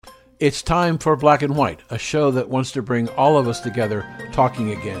It's time for Black and White, a show that wants to bring all of us together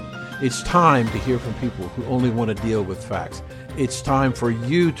talking again. It's time to hear from people who only want to deal with facts. It's time for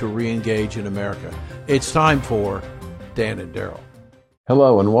you to re-engage in America. It's time for Dan and Daryl.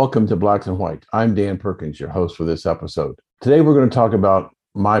 Hello and welcome to Black and White. I'm Dan Perkins, your host for this episode. Today we're going to talk about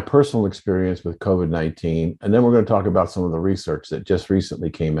my personal experience with COVID-19, and then we're going to talk about some of the research that just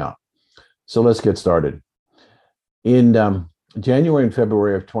recently came out. So let's get started. In January and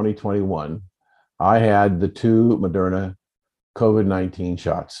February of 2021, I had the two Moderna COVID-19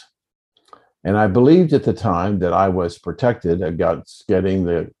 shots. And I believed at the time that I was protected against getting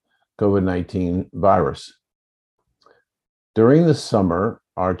the COVID-19 virus. During the summer,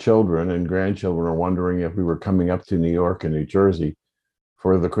 our children and grandchildren were wondering if we were coming up to New York and New Jersey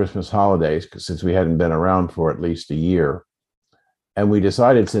for the Christmas holidays, since we hadn't been around for at least a year. And we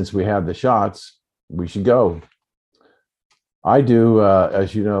decided, since we had the shots, we should go. I do,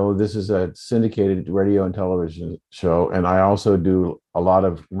 as you know, this is a syndicated radio and television show, and I also do a lot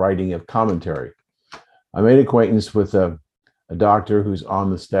of writing of commentary. I made acquaintance with a doctor who's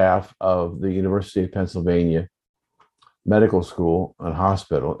on the staff of the University of Pennsylvania Medical School and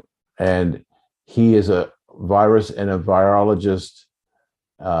Hospital, and he is a virus and a virologist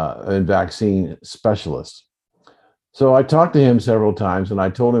and vaccine specialist. So I talked to him several times, and I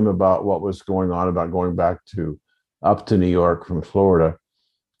told him about what was going on, about going back up to New York from Florida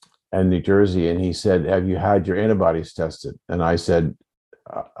and New Jersey. And he said, "Have you had your antibodies tested?" And I said,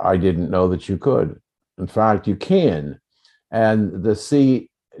 "I didn't know that you could. In fact, you can. And the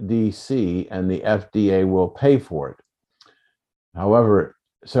CDC and the FDA will pay for it." However,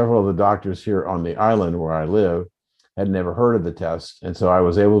 several of the doctors here on the island where I live had never heard of the test. And so I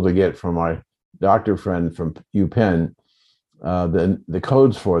was able to get from my doctor friend from UPenn the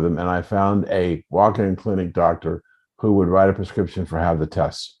codes for them. And I found a walk-in clinic doctor who would write a prescription for have the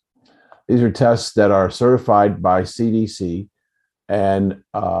tests. These are tests that are certified by CDC, and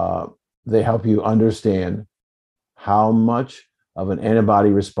they help you understand how much of an antibody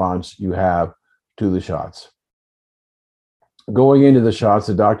response you have to the shots. Going into the shots,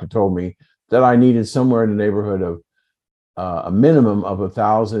 the doctor told me that I needed somewhere in the neighborhood of a minimum of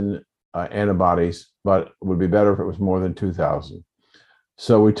 1,000 antibodies, but it would be better if it was more than 2,000.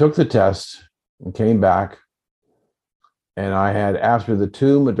 So we took the test and came back, and I had, after the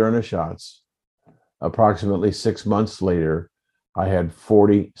two Moderna shots, approximately 6 months later, I had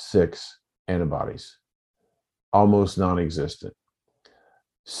 46 antibodies, almost non-existent.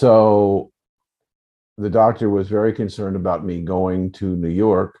 So the doctor was very concerned about me going to New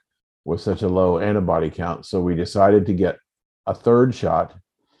York with such a low antibody count. So we decided to get a third shot,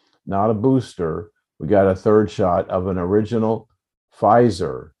 not a booster. We got a third shot of an original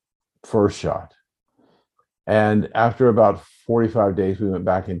Pfizer first shot. And after about 45 days, we went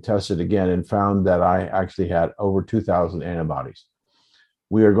back and tested again and found that I actually had over 2,000 antibodies.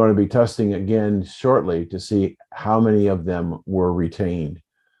 We are going to be testing again shortly to see how many of them were retained.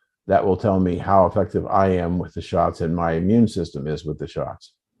 That will tell me how effective I am with the shots and my immune system is with the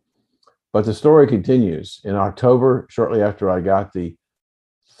shots. But the story continues. In October, shortly after I got the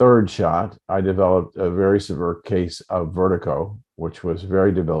third shot, I developed a very severe case of vertigo, which was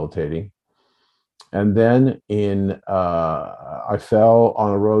very debilitating. And then I fell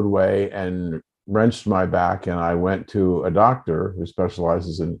on a roadway and wrenched my back, and I went to a doctor who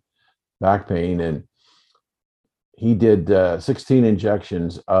specializes in back pain, and he did 16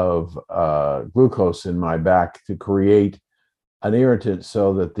 injections of glucose in my back to create an irritant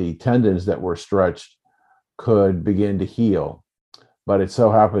so that the tendons that were stretched could begin to heal. But it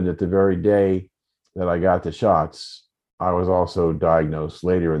so happened that the very day that I got the shots, I was also diagnosed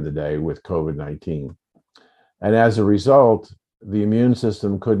later in the day with COVID-19. And as a result, the immune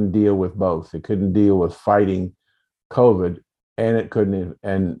system couldn't deal with both. It couldn't deal with fighting COVID, and it couldn't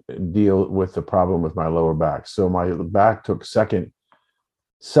deal with the problem with my lower back. So my back took second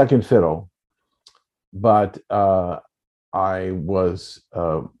fiddle, but I was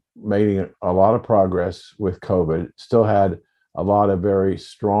making a lot of progress with COVID, still had a lot of very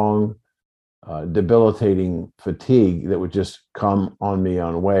strong, debilitating fatigue that would just come on me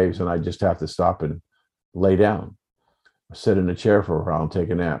on waves, and I just have to stop and lay down, sit in a chair for a while and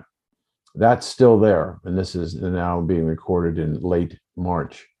take a nap. That's still there, and this is now being recorded in late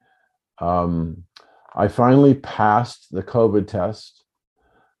March. I finally passed the COVID test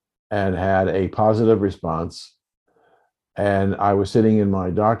and had a positive response, and I was sitting in my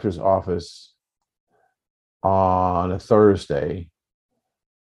doctor's office on a Thursday,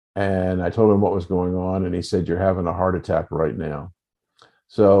 and I told him what was going on, and he said, "You're having a heart attack right now."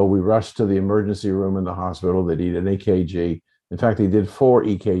 So we rushed to the emergency room in the hospital. They did an EKG. In fact, they did 4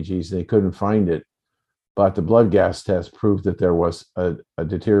 EKGs. They couldn't find it, but the blood gas test proved that there was a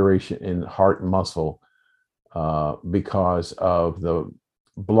deterioration in heart muscle because of the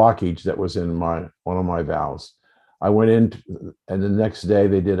blockage that was in one of my valves. I went in, and the next day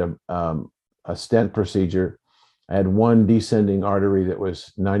they did a stent procedure. I had one descending artery that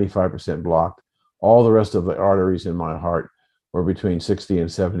was 95% blocked. All the rest of the arteries in my heart were between 60 and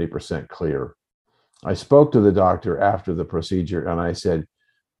 70% clear. I spoke to the doctor after the procedure, and I said,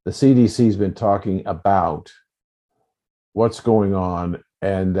 the CDC's been talking about what's going on,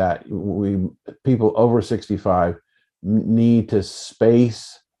 and that people over 65 need to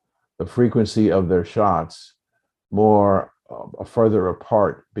space the frequency of their shots more further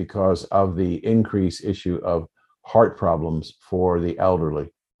apart because of the increased issue of heart problems for the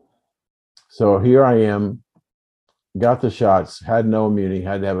elderly. So here I am, got the shots, had no immunity,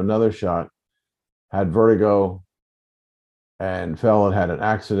 had to have another shot, had vertigo, and fell and had an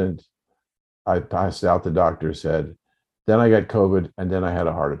accident. I passed out, the doctor said. Then I got COVID, and then I had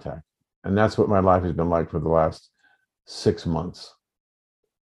a heart attack. And that's what my life has been like for the last 6 months.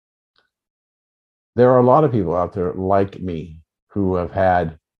 There are a lot of people out there like me who have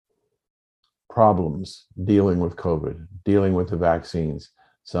had problems dealing with COVID, dealing with the vaccines.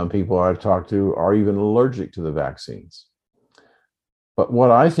 Some people I've talked to are even allergic to the vaccines. But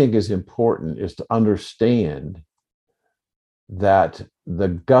what I think is important is to understand that the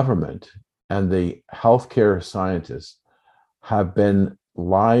government and the healthcare scientists have been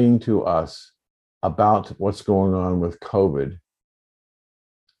lying to us about what's going on with COVID.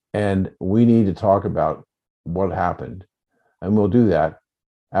 And we need to talk about what happened. And we'll do that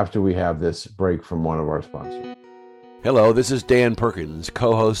after we have this break from one of our sponsors. Hello, this is Dan Perkins,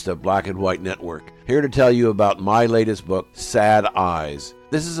 co-host of Black and White Network, here to tell you about my latest book, Sad Eyes.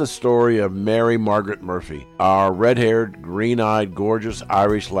 This is a story of Mary Margaret Murphy, our red-haired, green-eyed, gorgeous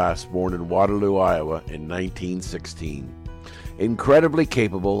Irish lass born in Waterloo, Iowa in 1916. Incredibly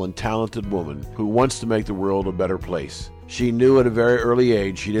capable and talented woman who wants to make the world a better place. She knew at a very early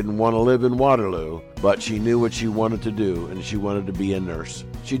age she didn't want to live in Waterloo, but she knew what she wanted to do, and she wanted to be a nurse.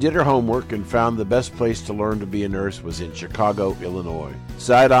 She did her homework and found the best place to learn to be a nurse was in Chicago, Illinois.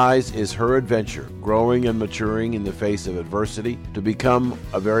 Sad Eyes is her adventure, growing and maturing in the face of adversity to become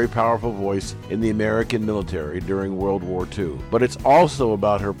a very powerful voice in the American military during World War II. But it's also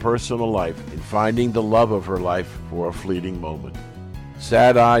about her personal life and finding the love of her life for a fleeting moment.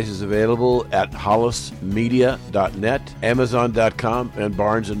 Sad Eyes is available at hollismedia.net, amazon.com, and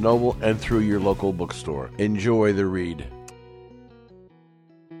Barnes & Noble, and through your local bookstore. Enjoy the read.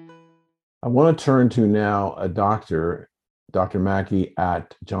 I want to turn to now a doctor, Dr. Mackey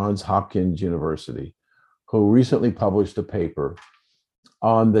at Johns Hopkins University, who recently published a paper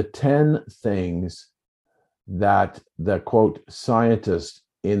on the 10 things that the, quote, scientists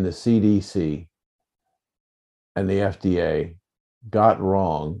in the CDC and the FDA got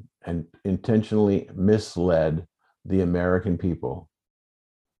wrong and intentionally misled the American people.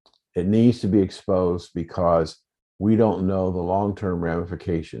 It needs to be exposed because we don't know the long-term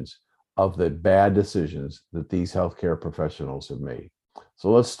ramifications of the bad decisions that these healthcare professionals have made.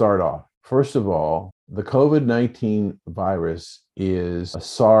 So let's start off. First of all, the COVID-19 virus is a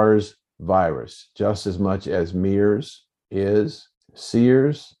SARS virus, just as much as MERS is.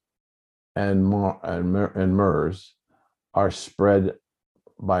 SEERS and MERS are spread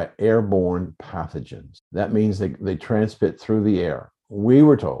by airborne pathogens. That means they transmit through the air. We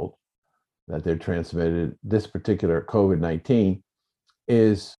were told that they're transmitted, this particular COVID-19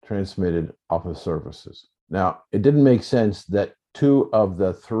 is transmitted off of surfaces. Now, it didn't make sense that 2 of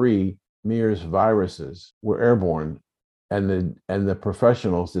the 3 MERS viruses were airborne, and the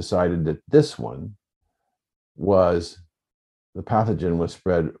professionals decided that this one was, the pathogen was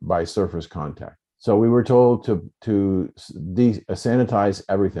spread by surface contact. So we were told to sanitize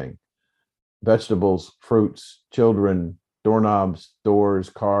everything, vegetables, fruits, children, doorknobs, doors,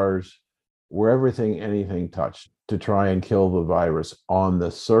 cars, where anything touched, to try and kill the virus on the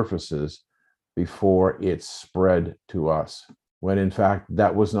surfaces before it spread to us, when in fact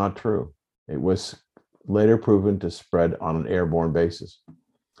that was not true. It was later proven to spread on an airborne basis.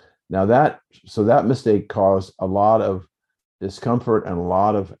 Now that mistake caused a lot of discomfort and a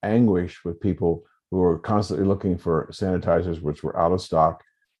lot of anguish with people who were constantly looking for sanitizers, which were out of stock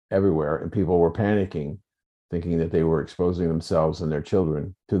everywhere, and people were panicking, thinking that they were exposing themselves and their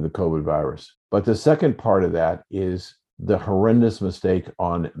children to the COVID virus. But the second part of that is the horrendous mistake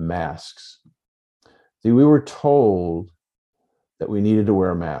on masks. See, we were told that we needed to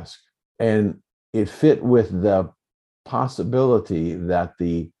wear a mask, and it fit with the possibility that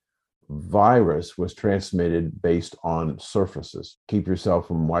the virus was transmitted based on surfaces. Keep yourself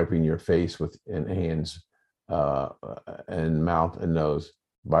from wiping your face with and hands uh, and mouth and nose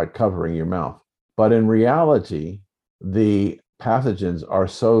by covering your mouth. But in reality, the pathogens are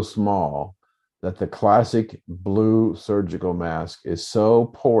so small that the classic blue surgical mask is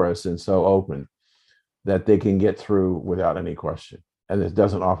so porous and so open that they can get through without any question. And it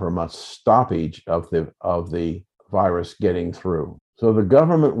doesn't offer much stoppage of the virus getting through. So the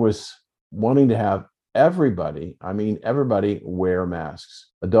government was wanting to have everybody, I mean everybody, wear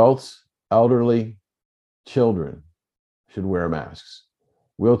masks. Adults, elderly, children should wear masks.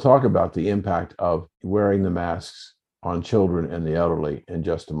 We'll talk about the impact of wearing the masks on children and the elderly in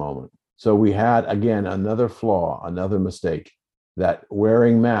just a moment. So we had, again, another flaw, another mistake, that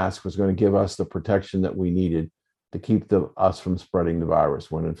wearing masks was going to give us the protection that we needed to keep us from spreading the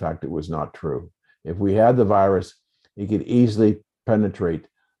virus, when in fact it was not true. If we had the virus, it could easily penetrate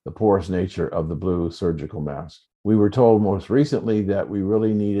the porous nature of the blue surgical mask. We were told most recently that we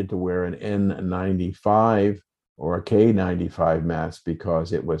really needed to wear an N95 or a K95 mask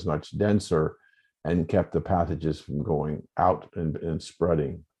because it was much denser and kept the pathogens from going out and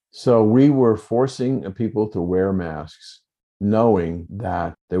spreading. So we were forcing people to wear masks, knowing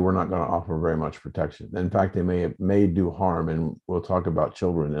that they were not going to offer very much protection. In fact, they may do harm, and we'll talk about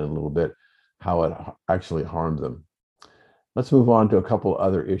children in a little bit, how it actually harmed them. Let's move on to a couple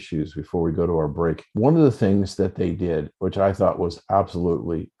other issues before we go to our break. One of the things that they did, which I thought was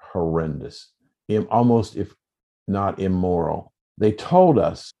absolutely horrendous, almost if not immoral, they told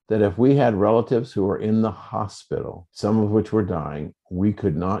us that if we had relatives who were in the hospital, some of which were dying, we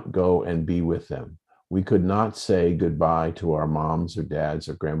could not go and be with them. We could not say goodbye to our moms or dads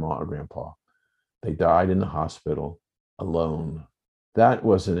or grandma or grandpa. They died in the hospital alone. That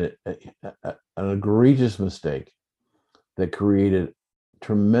was an egregious mistake that created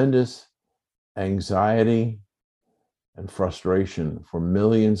tremendous anxiety and frustration for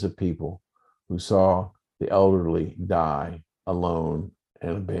millions of people who saw the elderly die alone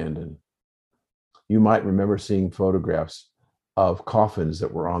and abandoned. You might remember seeing photographs of coffins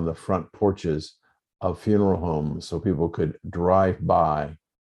that were on the front porches of funeral homes so people could drive by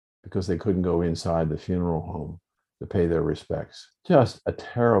because they couldn't go inside the funeral home to pay their respects. Just a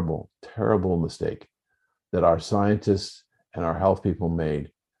terrible, terrible mistake that our scientists and our health people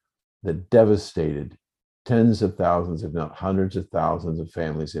made that devastated tens of thousands, if not hundreds of thousands of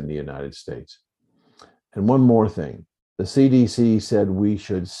families in the United States. And one more thing, the CDC said we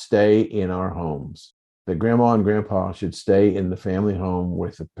should stay in our homes. That grandma and grandpa should stay in the family home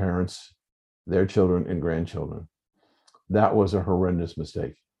with the parents, their children and grandchildren. That was a horrendous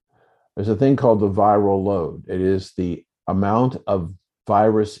mistake. There's a thing called the viral load. It is the amount of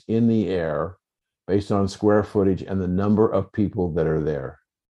virus in the air based on square footage and the number of people that are there.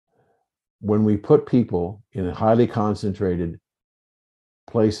 When we put people in highly concentrated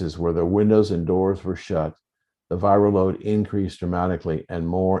places where the windows and doors were shut, the viral load increased dramatically and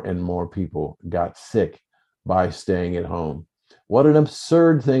more people got sick by staying at home. What an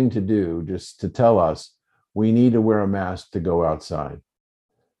absurd thing to do, just to tell us we need to wear a mask to go outside.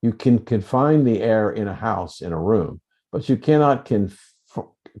 You can confine the air in a house, in a room, but you cannot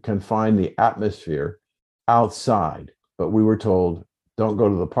confine the atmosphere outside. But we were told, don't go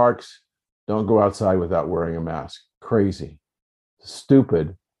to the parks, don't go outside without wearing a mask. Crazy,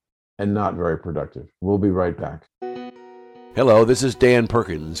 stupid, and not very productive. We'll be right back. Hello, this is Dan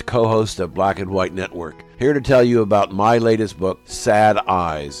Perkins, co-host of Black and White Network, here to tell you about my latest book, Sad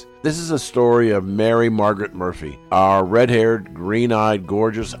Eyes. This is a story of Mary Margaret Murphy, our red-haired, green-eyed,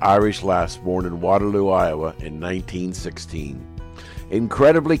 gorgeous Irish lass born in Waterloo, Iowa in 1916.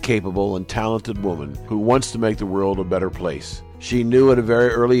 Incredibly capable and talented woman who wants to make the world a better place. She knew at a very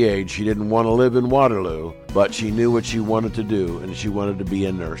early age she didn't want to live in Waterloo, but she knew what she wanted to do, and she wanted to be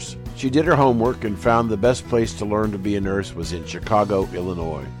a nurse. She did her homework and found the best place to learn to be a nurse was in Chicago,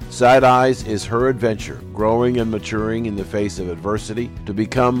 Illinois. Sad Eyes is her adventure, growing and maturing in the face of adversity to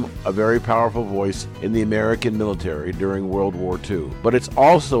become a very powerful voice in the American military during World War II. But it's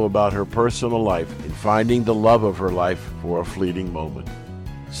also about her personal life and finding the love of her life for a fleeting moment.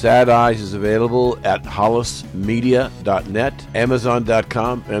 Sad Eyes is available at hollismedia.net,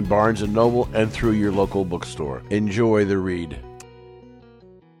 amazon.com, and Barnes & Noble, and through your local bookstore. Enjoy the read.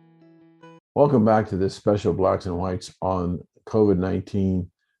 Welcome back to this special Blacks and Whites on COVID-19,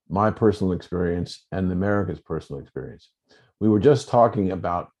 my personal experience and America's personal experience. We were just talking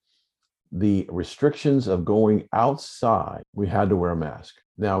about the restrictions of going outside. We had to wear a mask.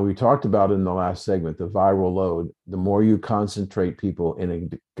 Now, we talked about in the last segment, the viral load. The more you concentrate people in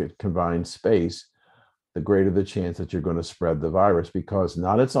a confined space, the greater the chance that you're going to spread the virus, because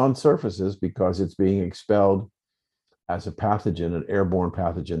not it's on surfaces, because it's being expelled as a pathogen, an airborne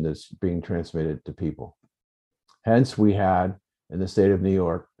pathogen that's being transmitted to people. Hence, we had in the state of New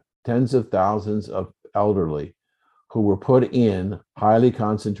York tens of thousands of elderly who were put in highly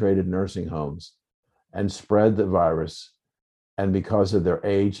concentrated nursing homes and spread the virus. And because of their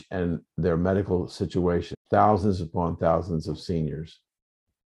age and their medical situation, thousands upon thousands of seniors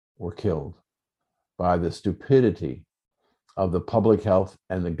were killed by the stupidity of the public health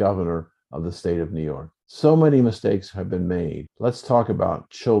and the governor of the state of New York. So many mistakes have been made. Let's talk about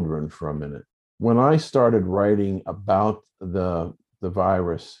children for a minute. When I started writing about the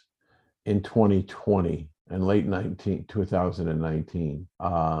virus in 2020 and late 2019,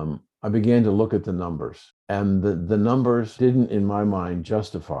 I began to look at the numbers, and the numbers didn't, in my mind,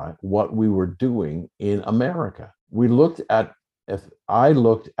 justify what we were doing in America. I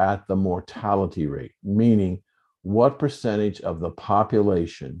looked at the mortality rate, meaning what percentage of the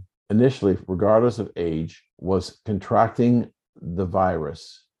population, initially, regardless of age, was contracting the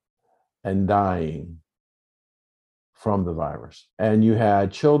virus and dying from the virus. And you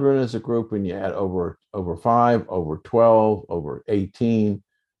had children as a group, and you had over 5, over 12, over 18,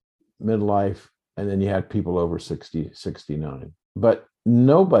 midlife, and then you had people over 60, 69. But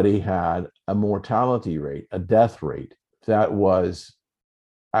nobody had a mortality rate, a death rate that was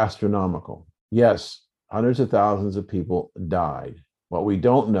astronomical. Yes, hundreds of thousands of people died. What we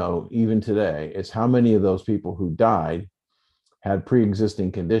don't know, even today, is how many of those people who died had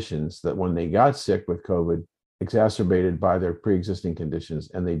pre-existing conditions that when they got sick with COVID, exacerbated by their pre-existing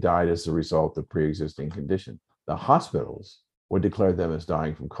conditions, and they died as a result of pre-existing condition. The hospitals would declare them as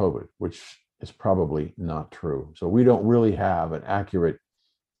dying from COVID, which is probably not true. So we don't really have an accurate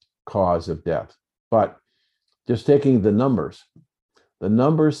cause of death. But just taking the numbers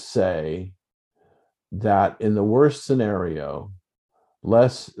say that in the worst scenario,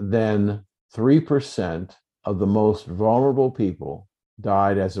 less than 3% of the most vulnerable people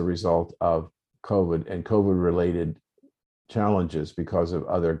died as a result of COVID and COVID-related challenges because of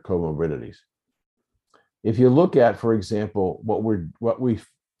other comorbidities. If you look at, for example, what we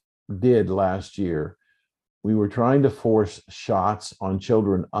did last year, we were trying to force shots on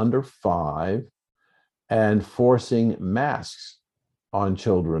children under 5 and forcing masks on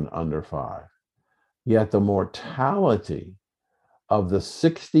children under 5. Yet the mortality of the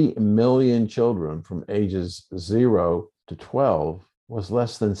 60 million children from ages 0 to 12 was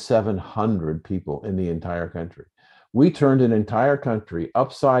less than 700 people in the entire country. We turned an entire country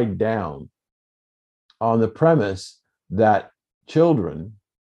upside down on the premise that children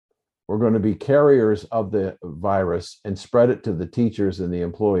were going to be carriers of the virus and spread it to the teachers and the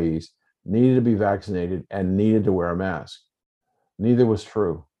employees, needed to be vaccinated, and needed to wear a mask. Neither was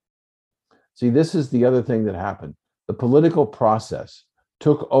true. See, this is the other thing that happened. The political process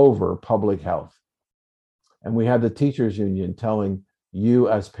took over public health. And we had the teachers union telling you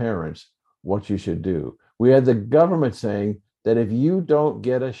as parents what you should do. We had the government saying that if you don't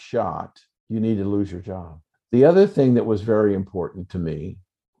get a shot, you need to lose your job. The other thing that was very important to me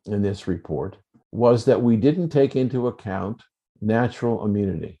in this report was that we didn't take into account natural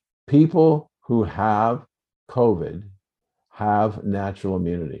immunity. People who have COVID have natural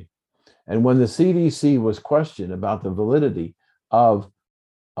immunity. And when the CDC was questioned about the validity of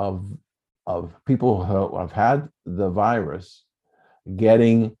people who have had the virus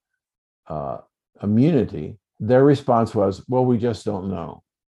getting immunity, their response was, well, we just don't know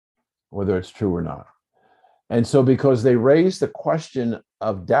whether it's true or not. And so because they raised the question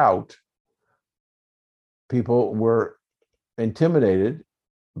of doubt, people were intimidated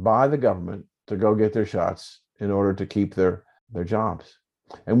by the government to go get their shots in order to keep their jobs.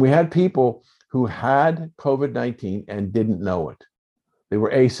 And we had people who had COVID-19 and didn't know it. They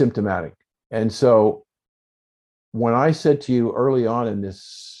were asymptomatic. And so when I said to you early on in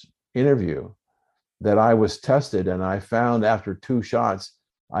this interview that I was tested and I found after 2 shots,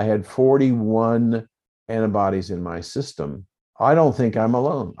 I had 41 antibodies in my system, I don't think I'm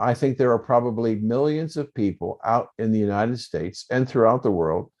alone. I think there are probably millions of people out in the United States and throughout the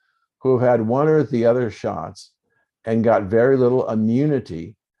world who have had one or the other shots and got very little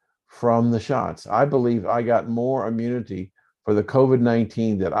immunity from the shots. I believe I got more immunity for the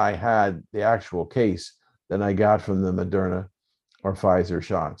COVID-19 that I had, the actual case, than I got from the Moderna or Pfizer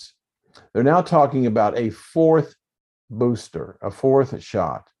shots. They're now talking about a 4th booster, a 4th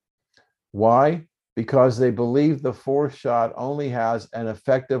shot. Why? Because they believe the 4th shot only has an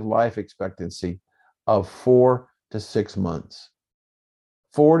effective life expectancy of 4 to 6 months.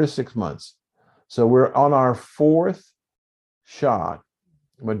 4 to 6 months. So we're on our 4th shot.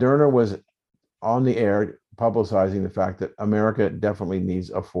 Moderna was on the air publicizing the fact that America definitely needs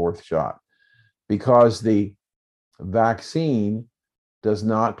a fourth shot because the vaccine does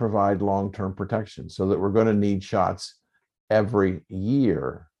not provide long-term protection, so that we're going to need shots every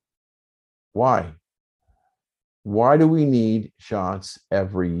year. Why? Why do we need shots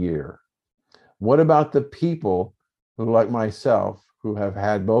every year? What about the people who, like myself, who have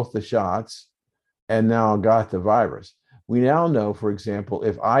had both the shots and now got the virus? We now know, for example,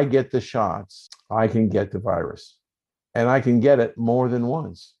 if I get the shots, I can get the virus, and I can get it more than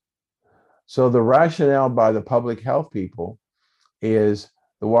once. So the rationale by the public health people is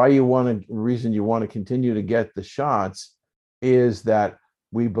reason you want to continue to get the shots is that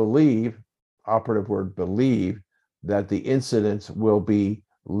we believe, operative word believe, that the incidence will be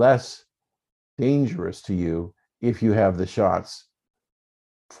less dangerous to you if you have the shots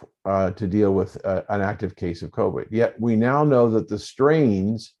to deal with an active case of COVID. Yet we now know that the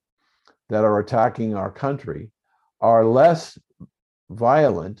strains that are attacking our country are less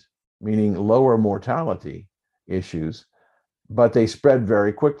violent, meaning lower mortality issues, but they spread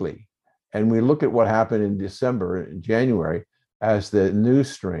very quickly. And we look at what happened in December and January as the new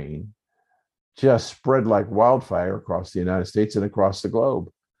strain just spread like wildfire across the United States and across the globe.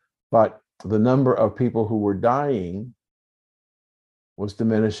 But the number of people who were dying was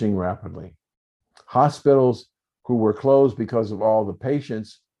diminishing rapidly. Hospitals who were closed because of all the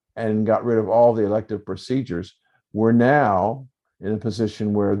patients and got rid of all the elective procedures were now in a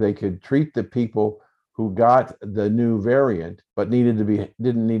position where they could treat the people who got the new variant but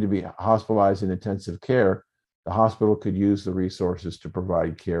didn't need to be hospitalized in intensive care. The hospital could use the resources to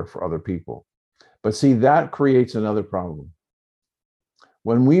provide care for other people. But see, that creates another problem.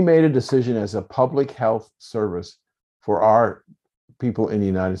 When we made a decision as a public health service for our people in the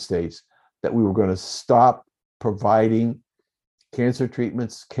United States that we were going to stop providing cancer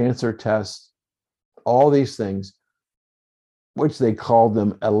treatments, cancer tests, all these things, which they called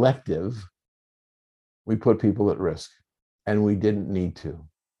them elective, we put people at risk, and we didn't need to.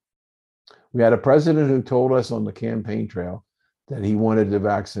 We had a president who told us on the campaign trail that he wanted to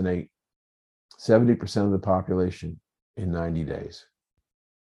vaccinate 70% of the population in 90 days.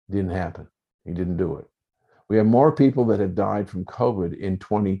 Didn't happen. He didn't do it. We have more people that have died from COVID in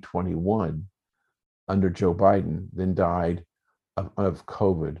 2021 under Joe Biden than died of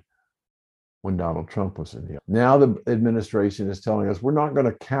COVID when Donald Trump was in the office. Now the administration is telling us we're not going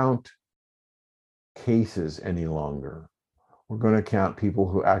to count cases any longer. We're going to count people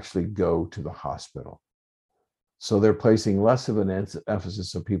who actually go to the hospital. So they're placing less of an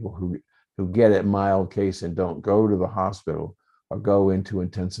emphasis on people who get a mild case and don't go to the hospital or go into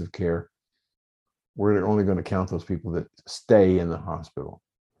intensive care. We're only going to count those people that stay in the hospital.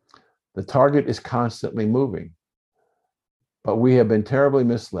 The target is constantly moving, but we have been terribly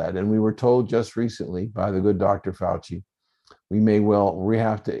misled. And we were told just recently by the good Dr. Fauci, we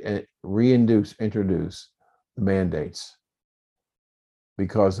have to introduce the mandates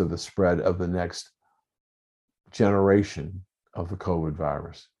because of the spread of the next generation of the COVID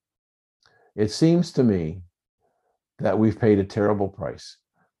virus. It seems to me that we've paid a terrible price.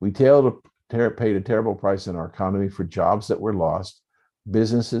 We paid a terrible price in our economy for jobs that were lost,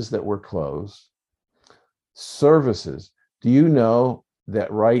 businesses that were closed, services. Do you know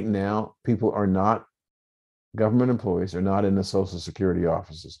that right now government employees are not in the Social Security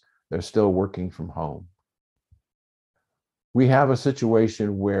offices? They're still working from home. We have a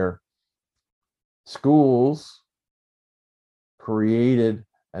situation where schools created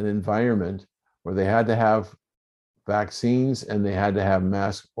an environment where they had to have vaccines and they had to have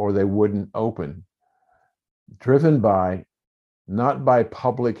masks or they wouldn't open, driven not by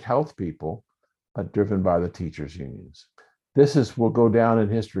public health people, but driven by the teachers' unions. This will go down in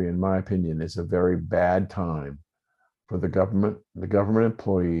history, in my opinion. It's a very bad time for the government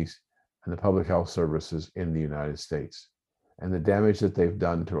employees, and the public health services in the United States, and the damage that they've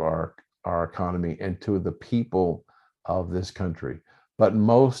done to our economy and to the people of this country. But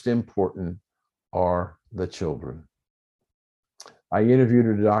most important are the children. I interviewed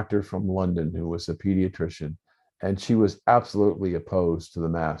a doctor from London who was a pediatrician, and she was absolutely opposed to the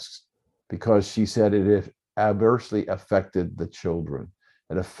masks because she said it adversely affected the children.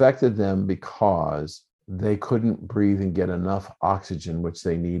 It affected them because they couldn't breathe and get enough oxygen, which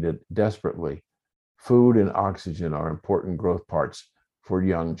they needed desperately. Food and oxygen are important growth parts for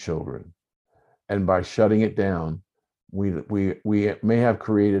young children. And by shutting it down, we may have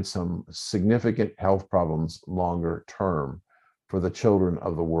created some significant health problems longer term for the children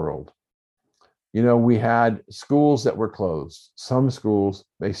of the world. You know, we had schools that were closed. Some schools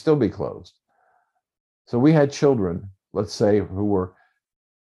may still be closed. So we had children, let's say, who were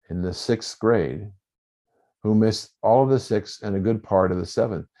in the 6th grade who missed all of the 6th and a good part of the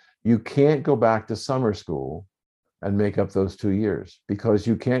 7th. You can't go back to summer school and make up those 2 years, because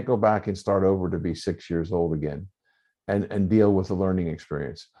you can't go back and start over to be 6 years old again and deal with the learning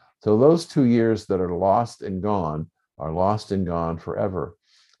experience. So those 2 years that are lost and gone are lost and gone forever.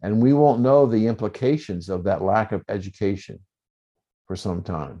 And we won't know the implications of that lack of education for some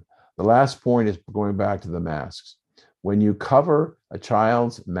time. The last point is going back to the masks. When you cover a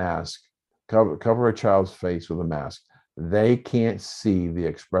child's mask, cover a child's face with a mask, they can't see the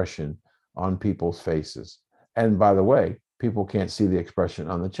expression on people's faces. And by the way, people can't see the expression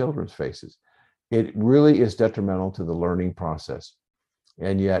on the children's faces. It really is detrimental to the learning process.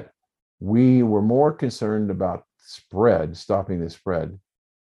 And yet we were more concerned about stopping the spread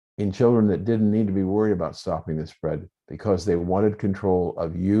in children that didn't need to be worried about stopping the spread, because they wanted control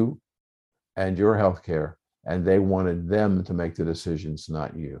of you and your health care, and they wanted them to make the decisions,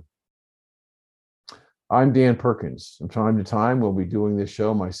 not you. I'm Dan Perkins. From time to time, we'll be doing this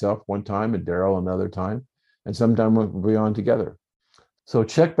show myself one time and Daryl another time, and sometime we'll be on together. So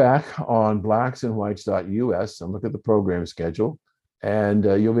check back on blacksandwhites.us and look at the program schedule, and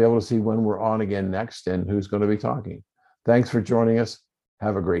you'll be able to see when we're on again next and who's going to be talking. Thanks for joining us.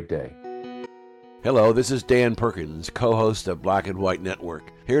 Have a great day. Hello, this is Dan Perkins, co-host of Black and White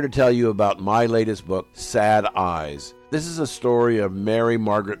Network, here to tell you about my latest book, Sad Eyes. This is a story of Mary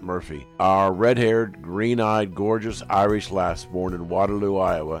Margaret Murphy, our red-haired, green-eyed, gorgeous Irish lass born in Waterloo,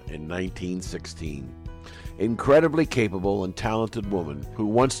 Iowa in 1916. Incredibly capable and talented woman who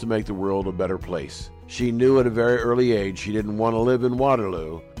wants to make the world a better place. She knew at a very early age she didn't want to live in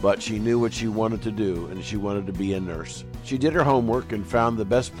Waterloo, but she knew what she wanted to do, and she wanted to be a nurse. She did her homework and found the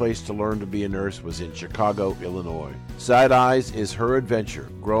best place to learn to be a nurse was in Chicago, Illinois. Sad Eyes is her adventure,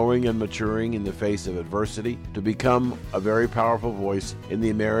 growing and maturing in the face of adversity to become a very powerful voice in the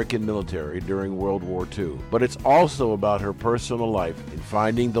American military during World War II. But it's also about her personal life and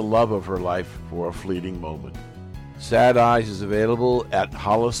finding the love of her life for a fleeting moment. Sad Eyes is available at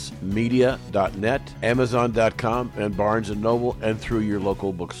hollismedia.net, Amazon.com, and Barnes & Noble, and through your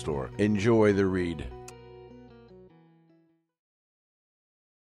local bookstore. Enjoy the read.